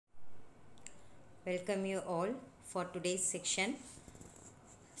Welcome you all for today's section,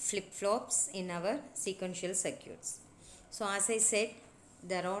 flip-flops in our sequential circuits. So as I said,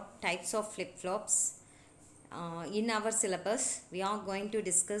 there are types of flip-flops. In our syllabus, we are going to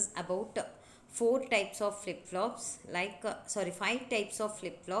discuss about 4 types of flip-flops, five types of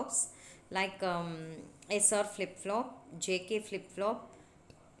flip-flops like SR flip-flop, JK flip-flop,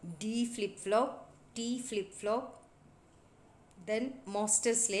 D flip-flop, T flip-flop, then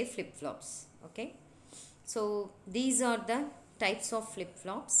master slave flip-flops. Okay, so these are the types of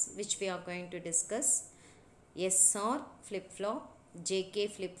flip-flops which we are going to discuss: SR flip-flop,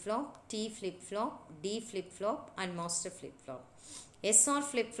 JK flip-flop, T flip-flop, D flip-flop and master flip-flop. SR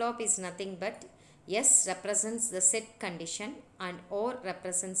flip-flop is nothing but S represents the set condition and O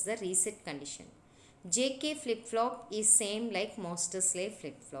represents the reset condition. JK flip-flop is same like master slave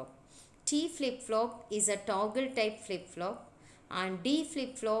flip-flop. T flip-flop is a toggle type flip-flop and D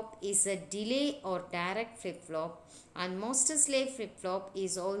flip-flop is a delay or direct flip-flop, and master slave flip-flop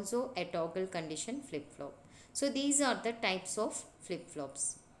is also a toggle condition flip-flop. So these are the types of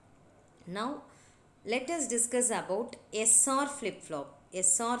flip-flops. Now let us discuss about SR flip-flop.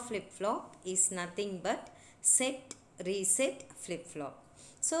 SR flip-flop is nothing but set reset flip-flop.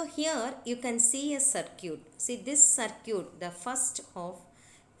 So here you can see a circuit. See this circuit, the first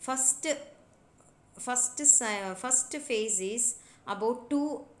phase is about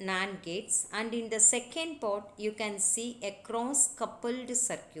 2 NAND gates, and in the second part you can see a cross coupled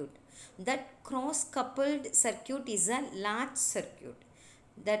circuit. That cross coupled circuit is a latch circuit.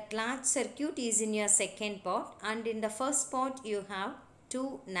 That latch circuit is in your second part, and in the first part you have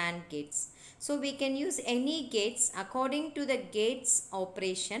 2 NAND gates. So we can use any gates. According to the gates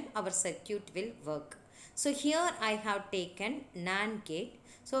operation, our circuit will work. So here I have taken NAND gate.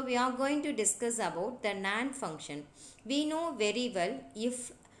 So we are going to discuss about the NAND function. We know very well,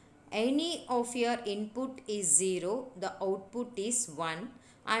 if any of your input is 0, the output is 1,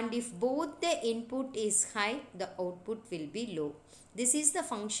 and if both the input is high, the output will be low. This is the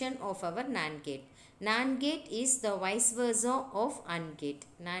function of our NAND gate. NAND gate is the vice versa of AND gate.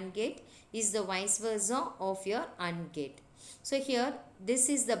 NAND gate is the vice versa of your AND gate. So here this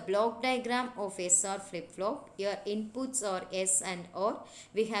is the block diagram of SR flip-flop. Your inputs are S and R.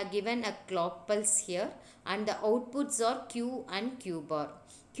 We have given a clock pulse here, and the outputs are Q and Q bar.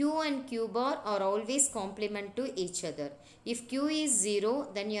 Q and Q bar are always complement to each other. If Q is 0,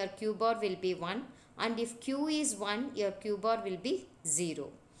 then your Q bar will be 1, and if Q is 1, your Q bar will be 0.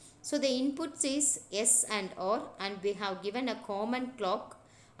 So the inputs is S and R, and we have given a common clock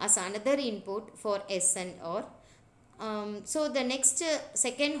as another input for S and R. So the next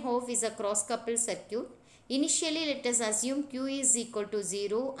second half is a cross coupled circuit. Initially let us assume Q is equal to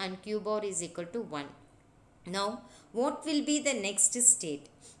 0 and Q bar is equal to 1. Now what will be the next state?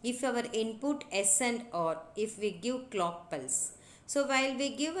 If our input S and R, if we give clock pulse. So while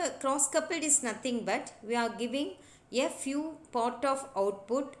we give a cross coupled is nothing but we are giving a few part of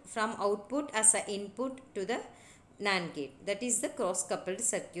output from output as an input to the NAND gate. That is the cross coupled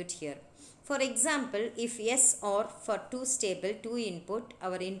circuit here. For example, if S or for 2 stable 2 input,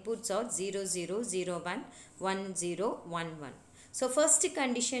 our inputs are 0 0 0 1 1 0 1 1. So first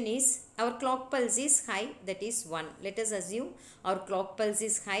condition is our clock pulse is high, that is 1. Let us assume our clock pulse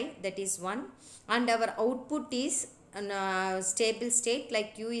is high, that is 1, and our output is stable state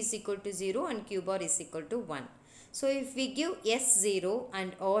like Q is equal to 0 and Q bar is equal to 1. So if we give S0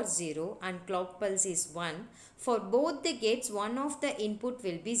 and R0 and clock pulse is 1, for both the gates one of the input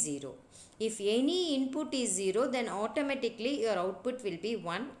will be 0. If any input is 0, then automatically your output will be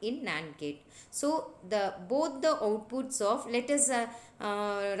 1 in NAND gate. So both the outputs of, let us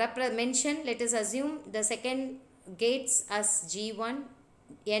assume the second gates as G1,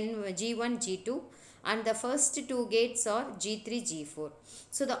 G1, G2, and the first 2 gates are G3, G4.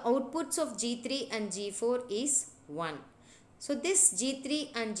 So the outputs of G3 and G4 is 1. So this G3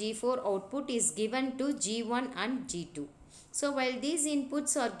 and G4 output is given to G1 and G2. So while these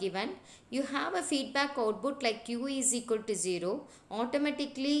inputs are given, you have a feedback output like Q is equal to 0.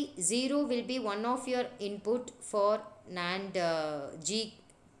 Automatically 0 will be one of your input for NAND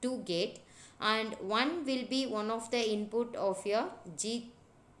G2 gate, and 1 will be one of the input of your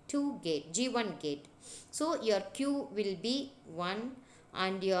G2 gate, G1 gate. So your Q will be 1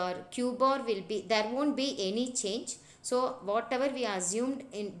 and your Q bar will be, there won't be any change. So whatever we assumed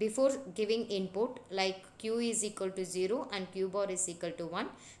in before giving input like Q is equal to 0 and Q bar is equal to 1,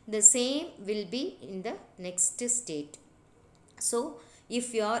 the same will be in the next state. So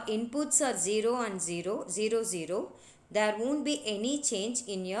if your inputs are 0 and 0, 0, 0, there won't be any change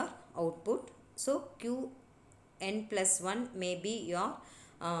in your output. So Q n plus 1 may be your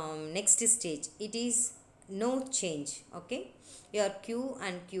next stage. It is no change. Okay, your Q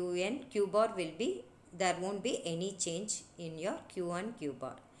and Qn, Q bar will be, there won't be any change in your Q and Q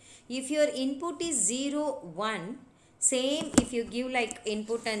bar. If your input is 0, 1, same if you give like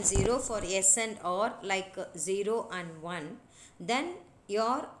input and 0 for S and R, like 0 and 1, then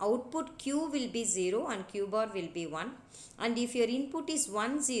your output Q will be 0 and Q bar will be 1. And if your input is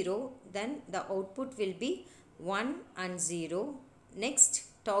 1, 0, then the output will be 1 and 0. Next,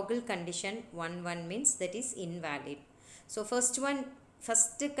 toggle condition 1, 1 means that is invalid. So first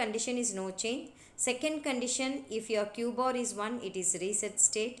condition is no change. Second condition, if your Q bar is 1, it is reset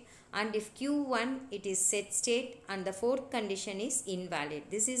state, and if Q1 it is set state, and the fourth condition is invalid.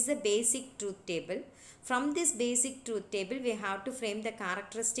 This is the basic truth table. From this basic truth table, we have to frame the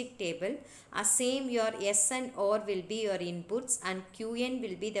characteristic table as same. Your S and R will be your inputs, and Qn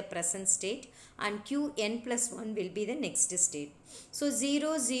will be the present state, and Qn plus 1 will be the next state. So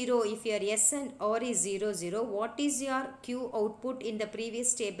 0, 0, if your S and R is 0, 0, what is your Q output in the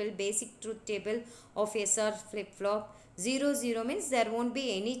previous table, basic truth table of SR flip-flop? 0, 0 means there won't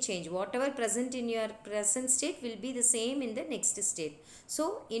be any change. Whatever present in your present state will be the same in the next state.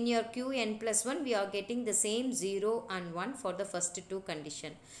 So in your Qn plus 1, we are getting the same 0 and 1 for the first two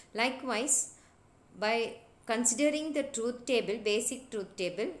condition. Likewise, by considering the truth table, basic truth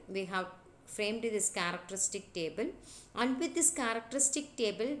table, we have framed this characteristic table, and with this characteristic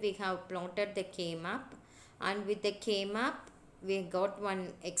table we have plotted the K-map, and with the K-map we got one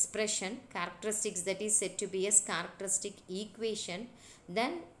expression, characteristics, that is said to be as characteristic equation.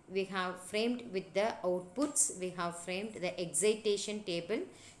 Then we have framed with the outputs, we have framed the excitation table.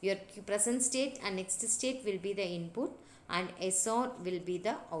 Your present state and next state will be the input, and SR will be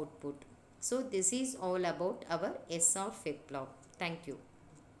the output. So this is all about our SR flip-flop. Thank you.